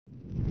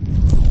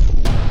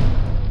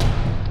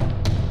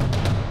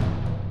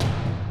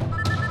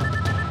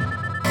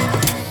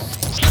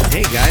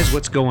Hey guys,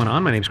 what's going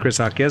on? My name's Chris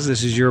Hawkes.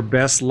 This is Your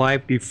Best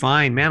Life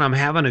Defined. Man, I'm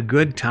having a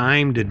good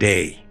time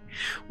today.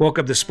 Woke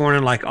up this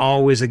morning like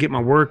always. I get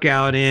my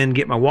workout in,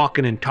 get my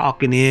walking and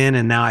talking in,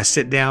 and now I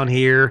sit down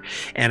here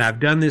and I've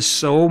done this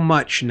so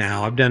much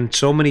now. I've done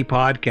so many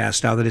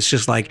podcasts now that it's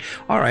just like,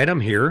 all right,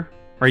 I'm here.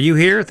 Are you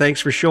here?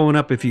 Thanks for showing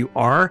up if you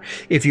are.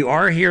 If you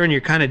are here and you're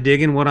kind of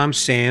digging what I'm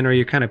saying, or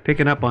you're kind of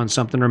picking up on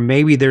something, or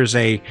maybe there's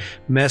a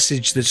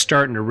message that's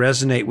starting to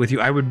resonate with you,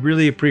 I would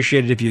really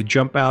appreciate it if you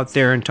jump out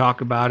there and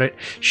talk about it,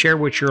 share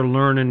what you're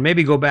learning,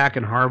 maybe go back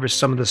and harvest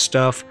some of the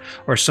stuff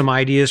or some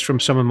ideas from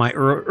some of my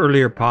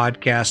earlier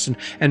podcasts.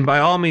 And by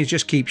all means,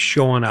 just keep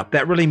showing up.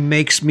 That really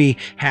makes me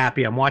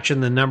happy. I'm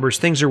watching the numbers.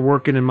 Things are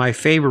working in my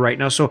favor right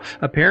now. So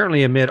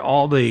apparently amid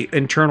all the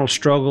internal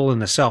struggle and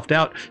the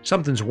self-doubt,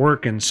 something's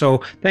working.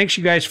 So thanks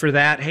you guys for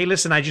that. Hey,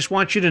 listen, I just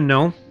want you to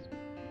know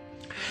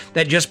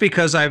that just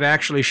because I've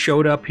actually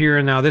showed up here,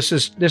 and now this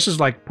is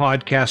like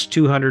podcast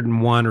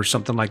 201 or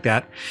something like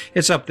that.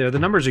 It's up there. The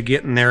numbers are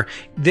getting there.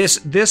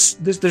 This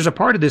there's a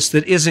part of this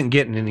that isn't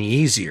getting any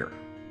easier.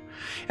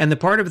 And the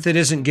part of it that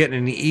isn't getting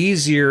any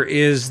easier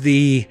is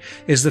the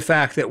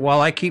fact that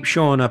while I keep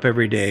showing up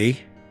every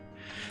day,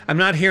 I'm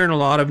not hearing a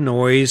lot of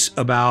noise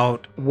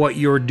about what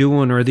you're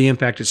doing or the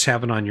impact it's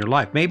having on your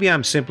life. Maybe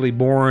I'm simply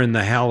boring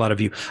the hell out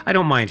of you. I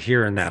don't mind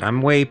hearing that.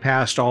 I'm way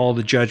past all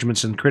the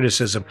judgments and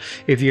criticism.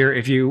 If you're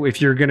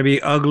going to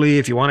be ugly,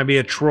 if you want to be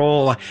a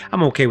troll,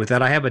 I'm okay with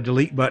that. I have a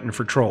delete button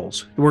for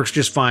trolls. It works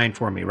just fine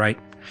for me, right?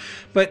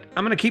 But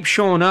I'm going to keep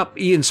showing up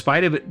in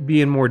spite of it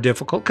being more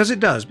difficult, because it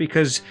does.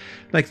 Because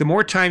like the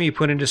more time you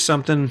put into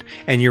something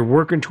and you're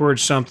working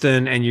towards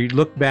something and you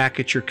look back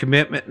at your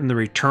commitment and the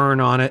return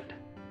on it,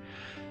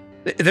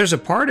 there's a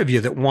part of you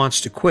that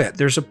wants to quit.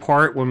 There's a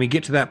part when we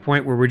get to that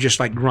point where we're just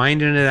like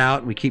grinding it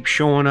out and we keep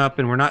showing up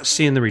and we're not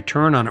seeing the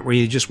return on it, where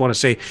you just want to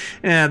say,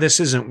 this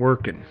isn't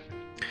working.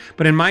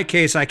 But in my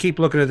case, I keep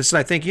looking at this and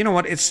I think, you know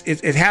what,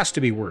 it has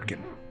to be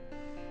working,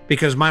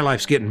 because my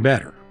life's getting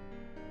better.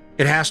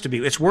 It has to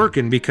be. It's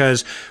working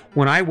because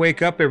when I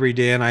wake up every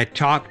day and I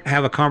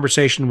have a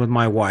conversation with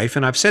my wife,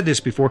 and I've said this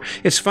before,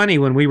 it's funny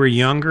when we were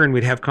younger and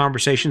we'd have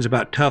conversations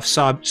about tough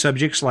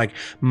subjects like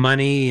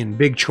money and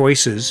big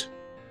choices,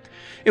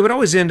 it would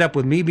always end up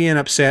with me being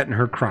upset and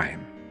her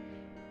crying.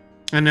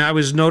 And I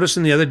was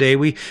noticing the other day,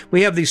 we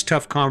have these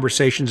tough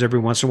conversations every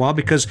once in a while,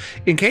 because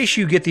in case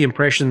you get the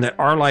impression that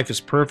our life is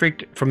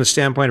perfect from the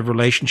standpoint of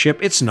relationship,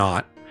 it's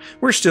not.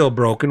 We're still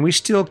broken. We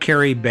still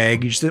carry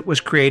baggage that was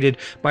created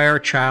by our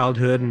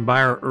childhood and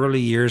by our early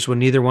years when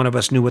neither one of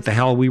us knew what the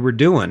hell we were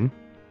doing.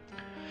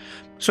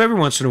 So every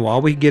once in a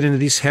while, we get into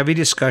these heavy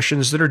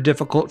discussions that are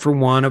difficult for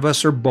one of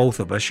us or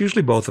both of us,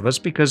 usually both of us,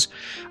 because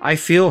I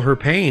feel her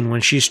pain when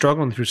she's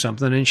struggling through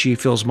something, and she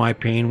feels my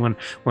pain when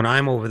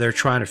I'm over there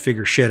trying to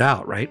figure shit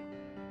out, right?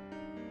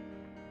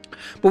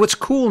 But what's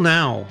cool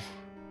now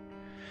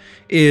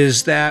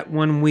is that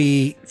when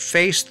we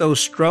face those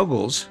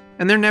struggles,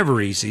 and they're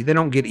never easy, they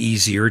don't get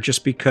easier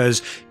just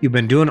because you've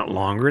been doing it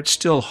longer, it's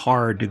still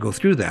hard to go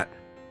through that.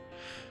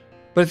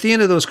 But at the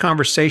end of those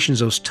conversations,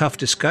 those tough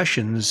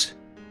discussions,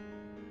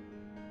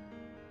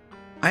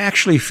 I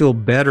actually feel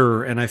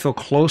better and I feel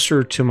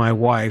closer to my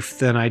wife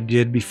than I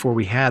did before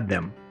we had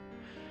them.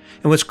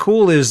 And what's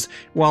cool is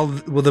while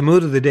the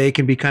mood of the day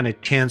can be kind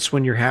of tense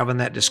when you're having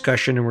that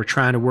discussion and we're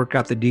trying to work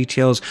out the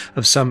details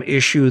of some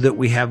issue that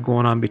we have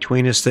going on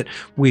between us that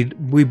we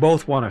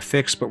both want to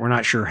fix, but we're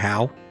not sure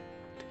how,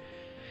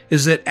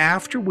 is that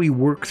after we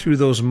work through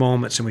those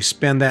moments and we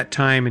spend that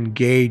time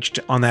engaged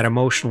on that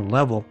emotional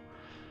level,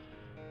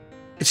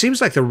 it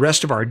seems like the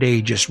rest of our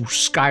day just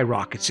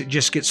skyrockets. It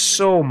just gets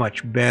so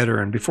much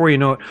better. And before you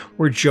know it,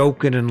 we're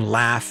joking and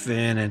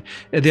laughing. And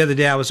the other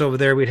day I was over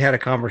there, we'd had a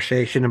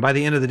conversation. And by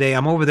the end of the day,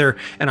 I'm over there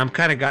and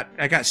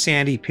I got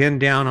Sandy pinned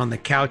down on the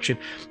couch.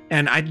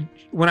 And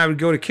when I would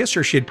go to kiss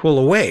her, she'd pull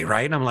away,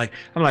 right? And I'm like,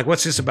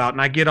 what's this about?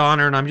 And I get on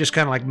her and I'm just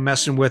kind of like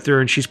messing with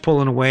her and she's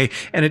pulling away.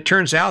 And it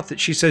turns out that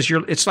she says,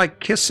 it's like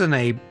kissing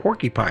a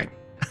porcupine.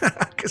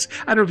 Because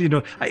I don't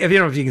know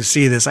if you can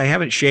see this. I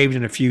haven't shaved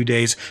in a few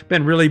days.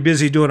 Been really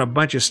busy doing a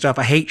bunch of stuff.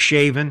 I hate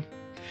shaving,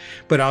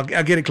 but I'll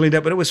get it cleaned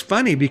up. But it was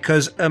funny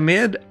because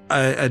amid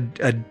a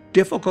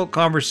difficult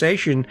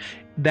conversation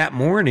that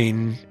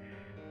morning,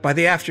 by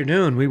the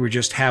afternoon, we were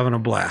just having a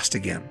blast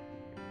again.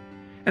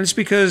 And it's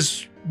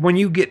because when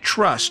you get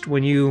trust,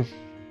 when you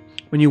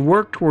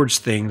work towards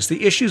things,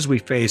 the issues we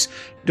face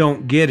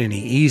don't get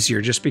any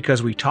easier just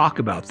because we talk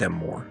about them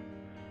more.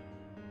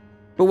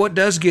 But what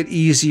does get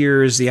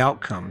easier is the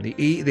outcome.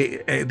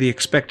 The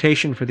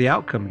expectation for the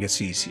outcome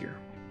gets easier.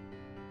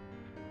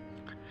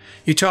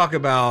 You talk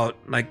about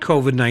like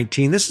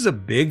COVID-19. This is a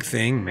big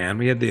thing, man.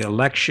 We had the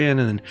election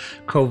and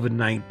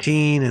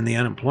COVID-19 and the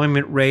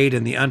unemployment rate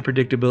and the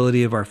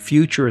unpredictability of our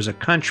future as a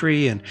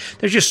country. And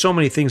there's just so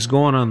many things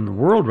going on in the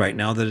world right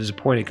now that is a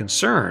point of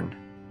concern.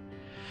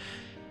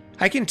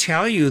 I can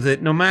tell you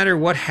that no matter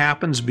what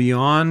happens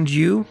beyond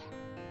you,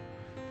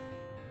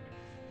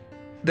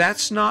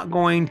 that's not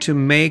going to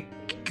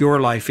make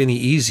your life any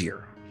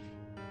easier.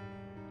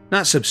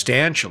 not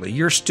substantially.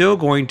 You're still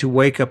going to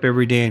wake up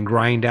every day and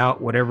grind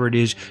out whatever it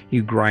is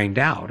you grind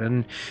out.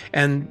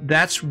 And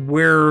that's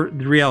where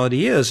the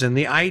reality is. And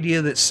the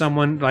idea that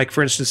someone, like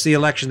for instance, the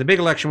election, the big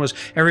election was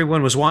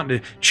everyone was wanting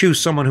to choose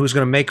someone who was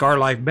going to make our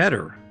life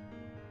better.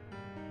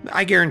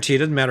 I guarantee it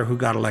doesn't matter who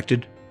got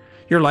elected.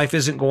 Your life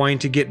isn't going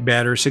to get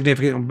better,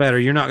 significantly better.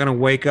 You're not going to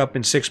wake up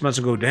in 6 months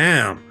and go,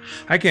 damn,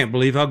 I can't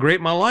believe how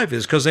great my life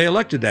is because they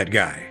elected that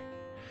guy.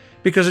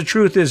 Because the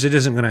truth is, it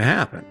isn't going to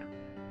happen.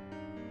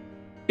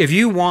 If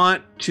you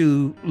want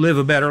to live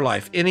a better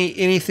life,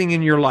 anything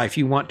in your life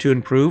you want to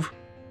improve,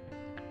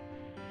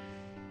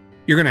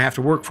 you're going to have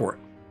to work for it.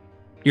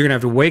 You're going to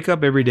have to wake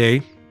up every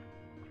day.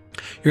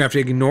 You're going to have to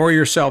ignore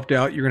your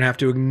self-doubt. You're going to have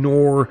to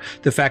ignore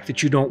the fact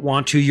that you don't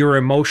want to, your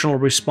emotional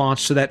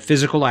response to that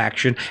physical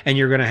action, and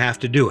you're going to have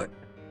to do it.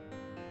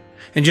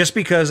 And just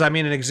because, an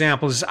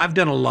example is I've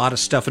done a lot of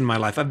stuff in my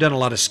life. I've done a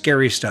lot of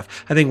scary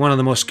stuff. I think one of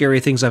the most scary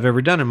things I've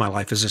ever done in my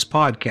life is this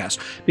podcast,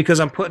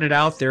 because I'm putting it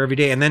out there every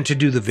day. And then to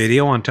do the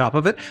video on top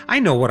of it, I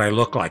know what I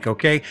look like,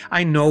 okay?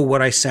 I know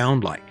what I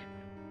sound like.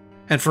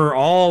 And for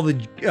all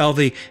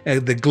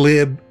the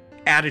glib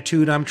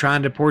attitude I'm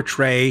trying to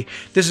portray,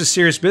 this is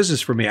serious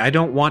business for me. I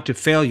don't want to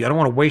fail you. I don't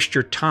want to waste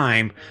your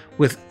time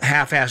with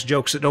half-assed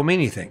jokes that don't mean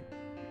anything.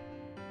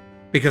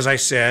 Because I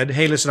said,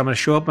 hey, listen, I'm going to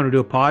show up, I'm going to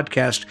do a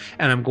podcast,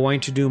 and I'm going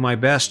to do my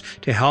best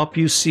to help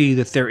you see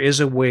that there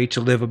is a way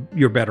to live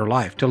your better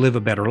life, to live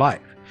a better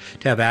life,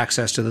 to have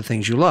access to the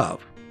things you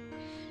love.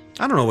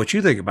 I don't know what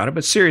you think about it,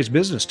 but serious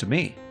business to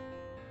me.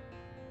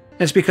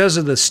 And it's because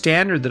of the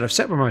standard that I've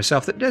set for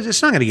myself that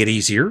it's not going to get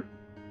easier.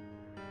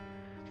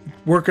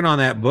 Working on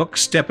that book,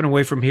 stepping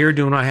away from here,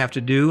 doing what I have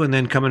to do, and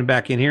then coming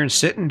back in here and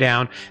sitting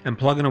down and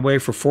plugging away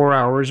for 4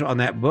 hours on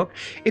that book,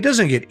 it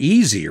doesn't get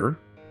easier.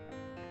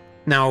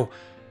 Now,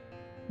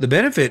 the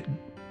benefit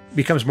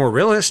becomes more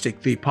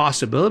realistic. The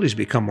possibilities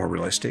become more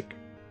realistic.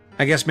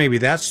 I guess maybe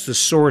that's the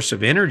source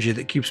of energy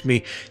that keeps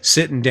me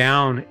sitting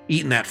down,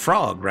 eating that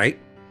frog, right?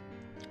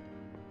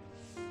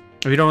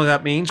 If you don't know what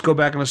that means, go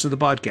back and listen to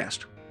the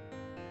podcast.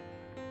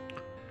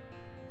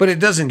 But it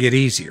doesn't get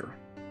easier.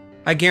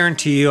 I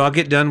guarantee you I'll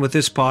get done with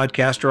this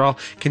podcast, or I'll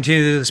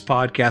continue this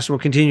podcast. We'll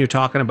continue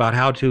talking about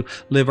how to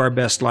live our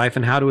best life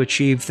and how to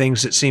achieve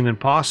things that seem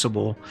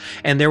impossible.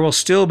 And there will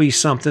still be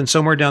something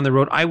somewhere down the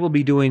road. I will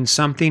be doing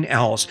something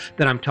else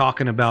that I'm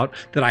talking about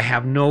that I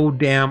have no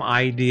damn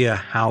idea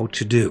how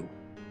to do.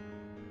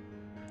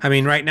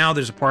 Right now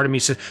there's a part of me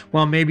that says,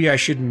 well, maybe I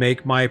should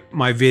make my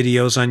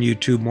videos on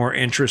YouTube more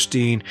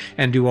interesting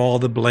and do all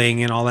the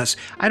bling and all that.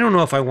 I don't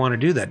know if I want to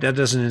do that. That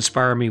doesn't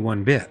inspire me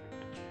one bit.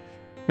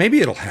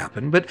 Maybe it'll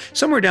happen, but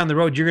somewhere down the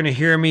road, you're going to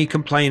hear me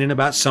complaining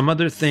about some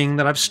other thing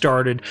that I've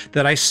started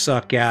that I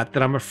suck at,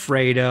 that I'm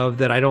afraid of,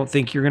 that I don't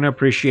think you're going to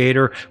appreciate,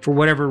 or for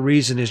whatever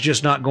reason is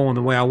just not going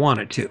the way I want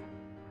it to.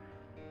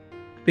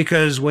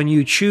 Because when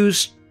you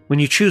choose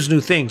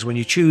new things, when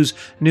you choose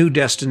new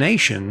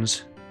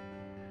destinations,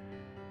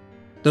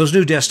 those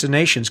new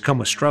destinations come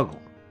with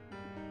struggle.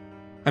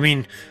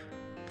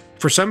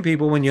 For some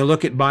people, when you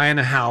look at buying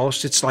a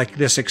house, it's like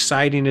this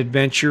exciting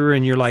adventure,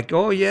 and you're like,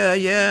 oh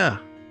yeah.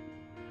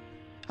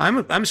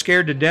 I'm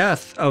scared to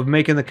death of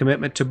making the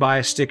commitment to buy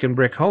a stick and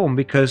brick home,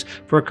 because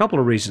for a couple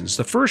of reasons.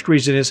 The first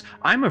reason is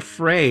I'm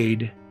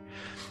afraid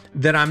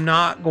that I'm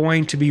not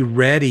going to be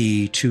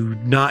ready to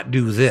not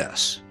do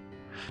this,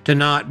 to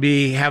not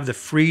have the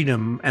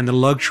freedom and the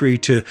luxury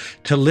to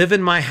live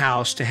in my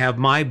house, to have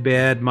my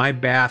bed, my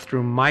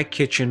bathroom, my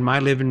kitchen, my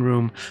living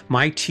room,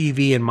 my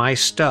TV and my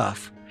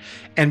stuff,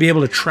 and be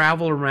able to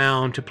travel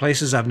around to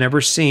places I've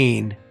never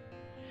seen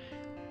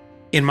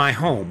in my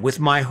home, with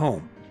my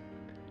home.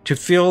 To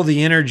feel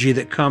the energy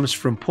that comes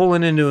from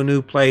pulling into a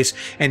new place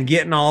and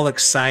getting all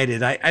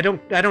excited. I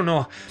don't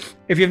know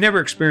if you've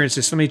never experienced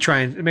this. Let me try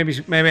and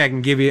maybe I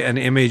can give you an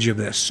image of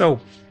this. So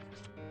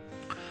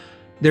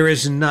there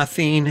is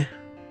nothing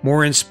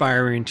more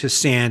inspiring to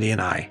Sandy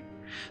and I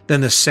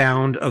than the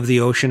sound of the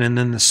ocean and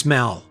then the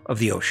smell of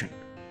the ocean.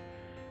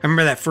 I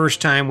remember that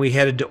first time we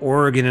headed to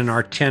Oregon in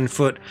our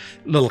 10-foot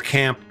little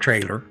camp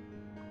trailer.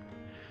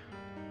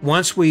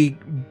 Once we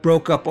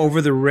broke up over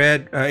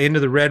into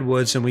the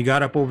redwoods, and we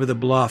got up over the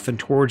bluff and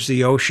towards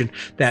the ocean,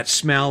 that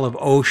smell of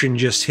ocean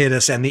just hit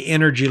us, and the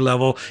energy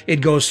level, it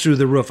goes through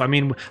the roof. I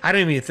don't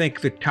even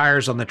think the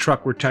tires on the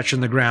truck were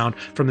touching the ground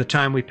from the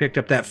time we picked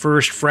up that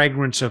first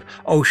fragrance of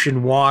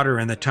ocean water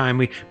and the time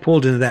we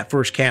pulled into that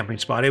first camping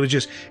spot.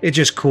 It's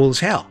just cool as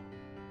hell.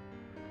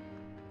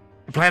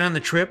 The plan on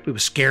the trip, it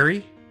was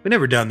scary. We'd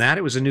never done that.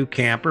 It was a new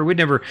camper. We'd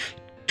never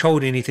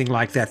towed anything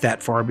like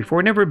that far before.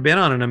 We'd never been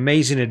on an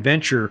amazing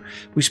adventure.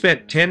 We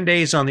spent 10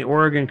 days on the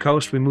Oregon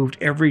coast. We moved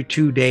every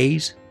 2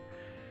 days.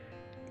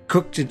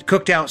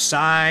 Cooked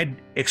outside,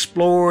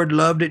 explored,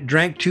 loved it,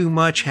 drank too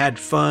much, had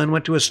fun,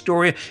 went to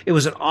Astoria. It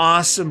was an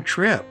awesome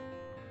trip.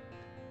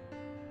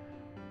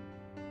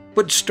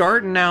 But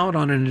starting out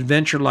on an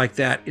adventure like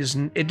that,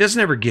 it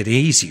doesn't ever get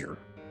easier.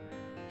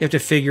 You have to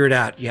figure it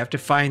out. You have to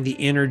find the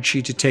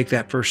energy to take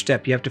that first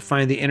step. You have to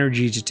find the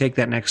energy to take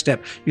that next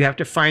step. You have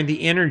to find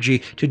the energy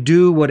to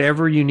do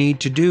whatever you need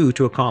to do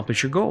to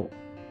accomplish your goal.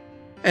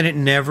 And it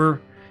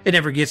never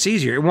gets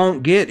easier. It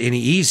won't get any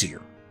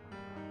easier.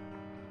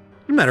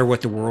 No matter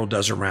what the world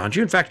does around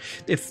you. In fact,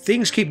 if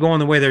things keep going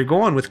the way they're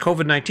going with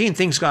COVID-19,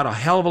 things got a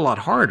hell of a lot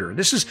harder.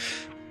 This is,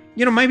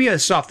 maybe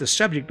it's off the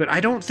subject, but I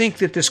don't think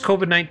that this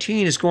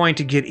COVID-19 is going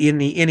to get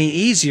any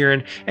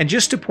easier. And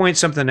just to point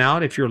something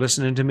out, if you're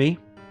listening to me,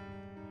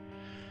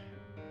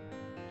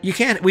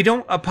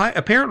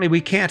 apparently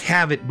we can't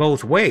have it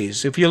both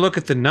ways. If you look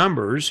at the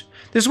numbers,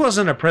 this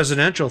wasn't a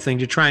presidential thing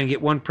to try and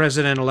get one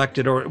president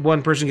elected or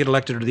one person get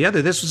elected or the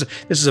other. This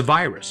is a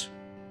virus.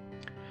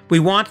 We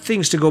want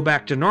things to go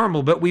back to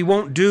normal, but we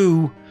won't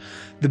do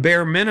the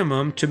bare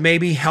minimum to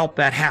maybe help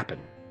that happen.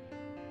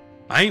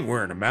 I ain't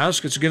wearing a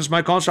mask. It's against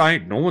my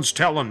conscience. No one's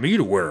telling me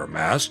to wear a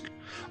mask.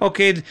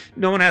 Okay,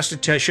 no one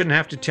shouldn't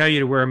have to tell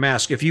you to wear a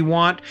mask. If you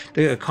want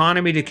the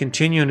economy to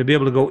continue and to be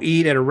able to go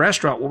eat at a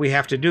restaurant, what we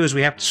have to do is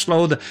we have to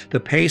slow the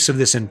pace of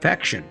this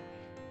infection.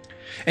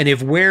 And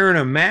if wearing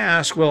a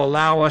mask will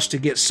allow us to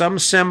get some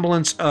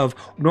semblance of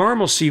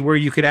normalcy where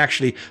you could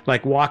actually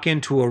like walk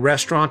into a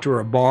restaurant or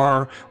a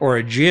bar or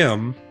a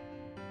gym,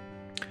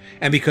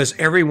 and because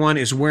everyone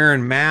is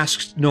wearing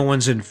masks, no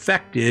one's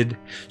infected,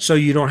 so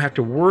you don't have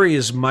to worry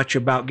as much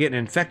about getting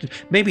infected.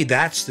 Maybe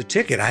that's the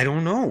ticket. I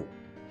don't know.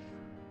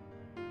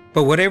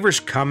 But whatever's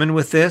coming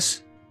with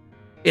this,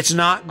 it's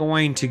not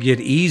going to get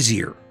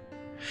easier.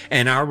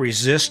 And our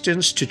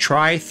resistance to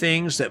try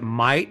things that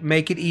might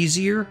make it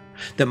easier,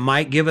 that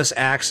might give us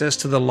access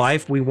to the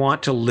life we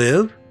want to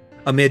live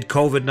amid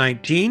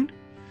COVID-19,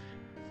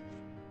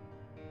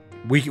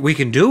 we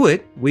can do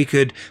it. We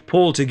could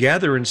pull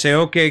together and say,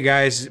 okay,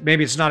 guys,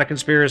 maybe it's not a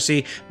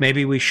conspiracy.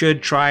 Maybe we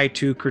should try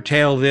to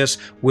curtail this.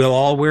 We'll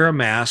all wear a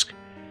mask.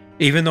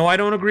 Even though I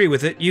don't agree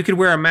with it, you could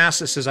wear a mask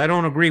that says, I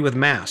don't agree with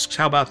masks.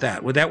 How about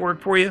that? Would that work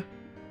for you?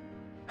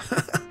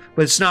 But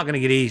it's not going to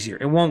get easier.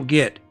 It won't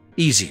get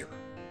easier.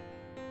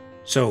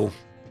 So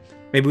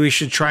maybe we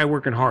should try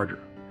working harder.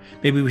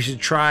 Maybe we should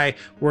try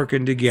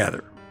working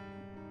together.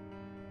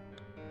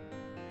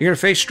 You're going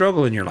to face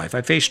struggle in your life.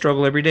 I face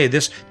struggle every day.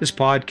 This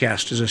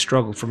podcast is a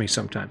struggle for me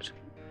sometimes.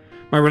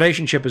 My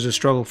relationship is a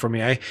struggle for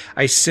me.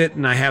 I sit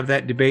and I have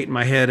that debate in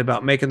my head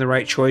about making the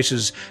right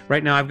choices.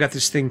 Right now I've got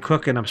this thing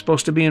cooking. I'm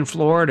supposed to be in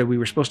Florida. We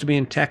were supposed to be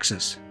in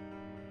Texas.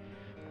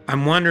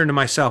 I'm wondering to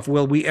myself,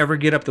 will we ever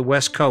get up the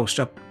West Coast,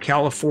 up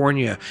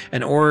California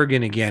and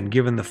Oregon again,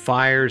 given the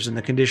fires and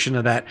the condition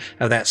of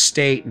that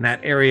state and that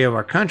area of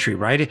our country,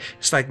 right?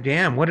 It's like,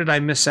 damn, what did I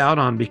miss out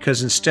on?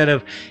 Because instead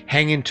of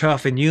hanging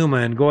tough in Yuma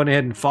and going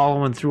ahead and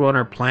following through on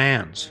our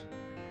plans,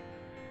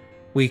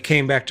 we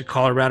came back to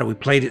Colorado. We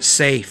played it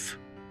safe.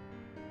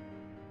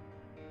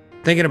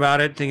 Thinking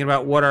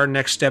about what our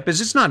next step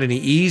is. It's not any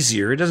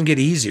easier. It doesn't get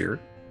easier.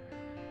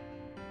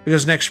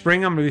 Because next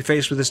spring, I'm going to be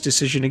faced with this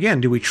decision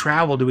again. Do we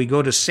travel? Do we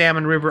go to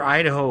Salmon River,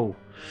 Idaho?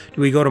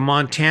 Do we go to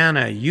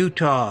Montana,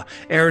 Utah,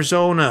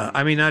 Arizona?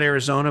 I mean, not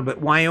Arizona,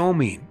 but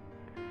Wyoming,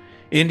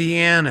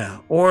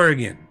 Indiana,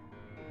 Oregon?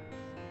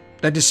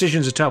 That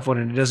decision's a tough one,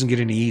 and it doesn't get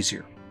any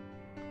easier.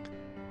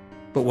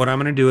 But what I'm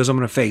going to do is I'm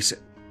going to face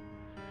it.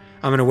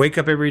 I'm going to wake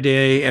up every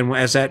day, and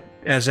as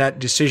that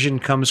decision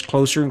comes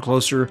closer and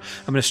closer,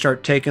 I'm going to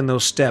start taking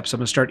those steps. I'm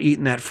going to start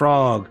eating that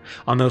frog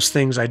on those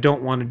things I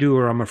don't want to do,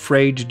 or I'm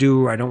afraid to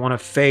do, or I don't want to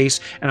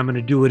face, and I'm going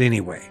to do it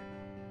anyway.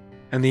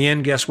 In the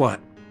end, guess what?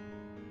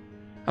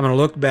 I'm going to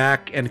look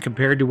back, and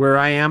compared to where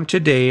I am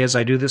today as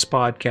I do this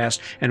podcast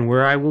and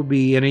where I will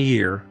be in a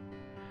year,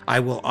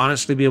 I will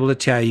honestly be able to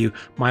tell you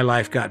my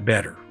life got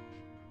better.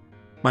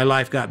 My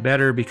life got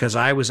better because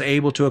I was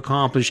able to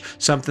accomplish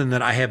something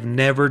that I have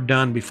never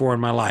done before in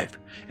my life.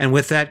 And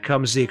with that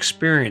comes the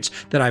experience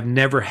that I've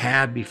never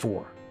had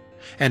before.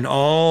 And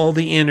all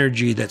the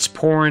energy that's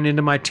pouring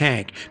into my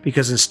tank,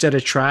 because instead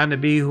of trying to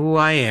be who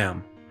I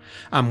am,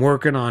 I'm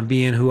working on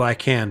being who I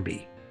can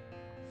be.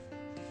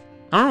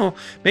 I don't know,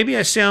 maybe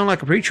I sound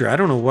like a preacher. I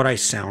don't know what I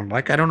sound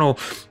like. I don't know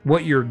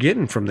what you're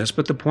getting from this,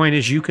 but the point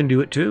is you can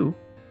do it too.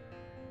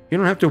 You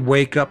don't have to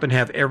wake up and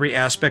have every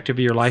aspect of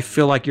your life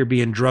feel like you're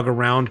being drug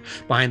around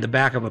behind the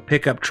back of a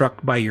pickup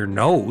truck by your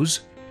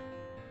nose.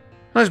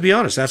 Let's be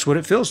honest, that's what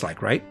it feels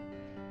like, right?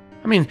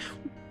 I mean,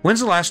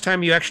 when's the last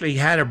time you actually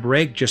had a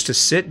break just to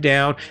sit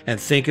down and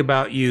think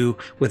about you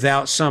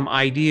without some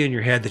idea in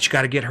your head that you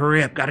got to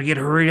hurry up, got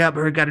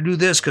to do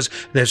this because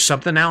there's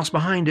something else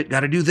behind it,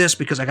 got to do this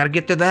because I got to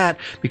get to that,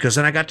 because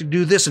then I got to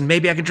do this and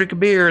maybe I can drink a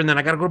beer and then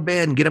I got to go to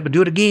bed and get up and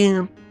do it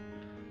again.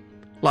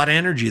 A lot of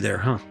energy there,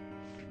 huh?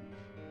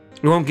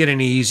 It won't get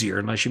any easier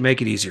unless you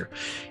make it easier.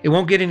 It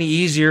won't get any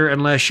easier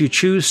unless you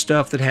choose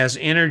stuff that has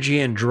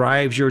energy and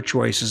drives your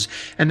choices.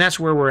 And that's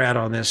where we're at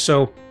on this.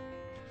 So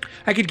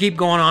I could keep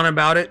going on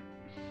about it.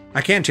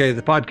 I can tell you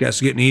the podcast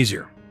is getting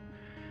easier.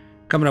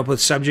 Coming up with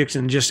subjects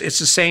and just, it's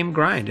the same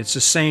grind. It's the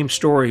same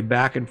story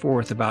back and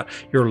forth about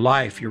your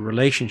life, your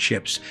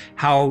relationships,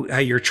 how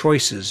your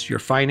choices, your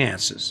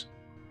finances.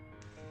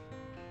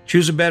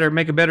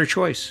 Make a better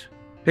choice.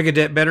 Pick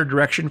a better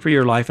direction for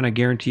your life, and I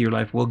guarantee your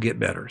life will get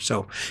better.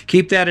 So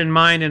keep that in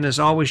mind, and as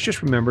always,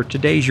 just remember,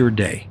 today's your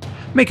day.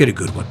 Make it a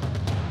good one.